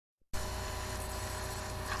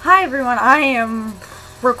Hi everyone, I am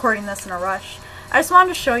recording this in a rush. I just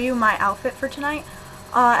wanted to show you my outfit for tonight.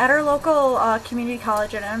 At our local community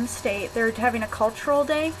college at M State, they're having a cultural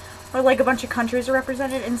day where like a bunch of countries are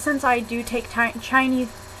represented, and since I do take Chinese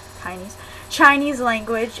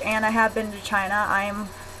language and I have been to China, I'm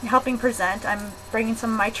helping present. I'm bringing some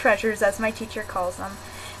of my treasures, as my teacher calls them.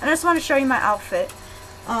 And I just want to show you my outfit.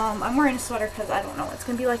 I'm wearing a sweater because I don't know what it's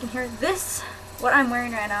going to be like in here. What I'm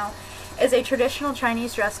wearing right now, is a traditional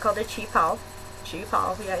Chinese dress called a qi pao. Qi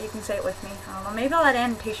pao, yeah, you can say it with me. I don't know, maybe I'll add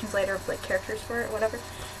annotations later of like characters for it, whatever.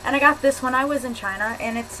 And I got this when I was in China,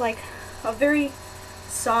 and it's like a very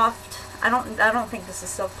soft, I don't think this is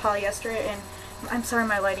silk polyester, and I'm sorry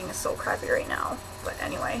my lighting is so crappy right now. But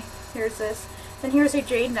anyway, here's this. Then here's a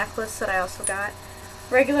jade necklace that I also got.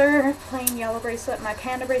 Regular plain yellow bracelet, my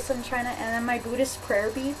panda bracelet in China, and then my Buddhist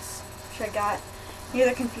prayer beads, which I got near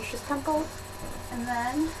the Confucius temple. And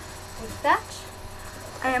then with that,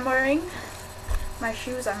 I am wearing my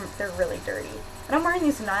shoes. They're really dirty. And I'm wearing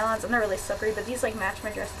these nylons, and they're really slippery, but these like match my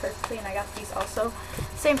dress perfectly, and I got these also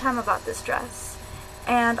same time I bought this dress.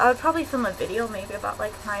 And I would probably film a video maybe about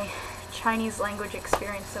like my Chinese language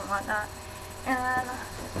experience and whatnot. And then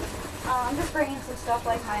I'm just bringing some stuff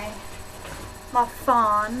like my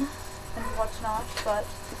fawn and whatnot, but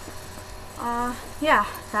yeah,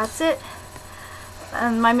 that's it.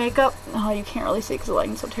 And my makeup, oh, you can't really see because the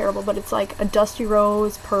lighting's so terrible, but it's like a dusty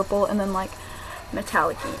rose, purple, and then like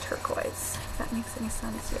metallic-y turquoise. If that makes any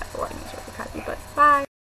sense. Yeah, the lighting is really crappy, but bye!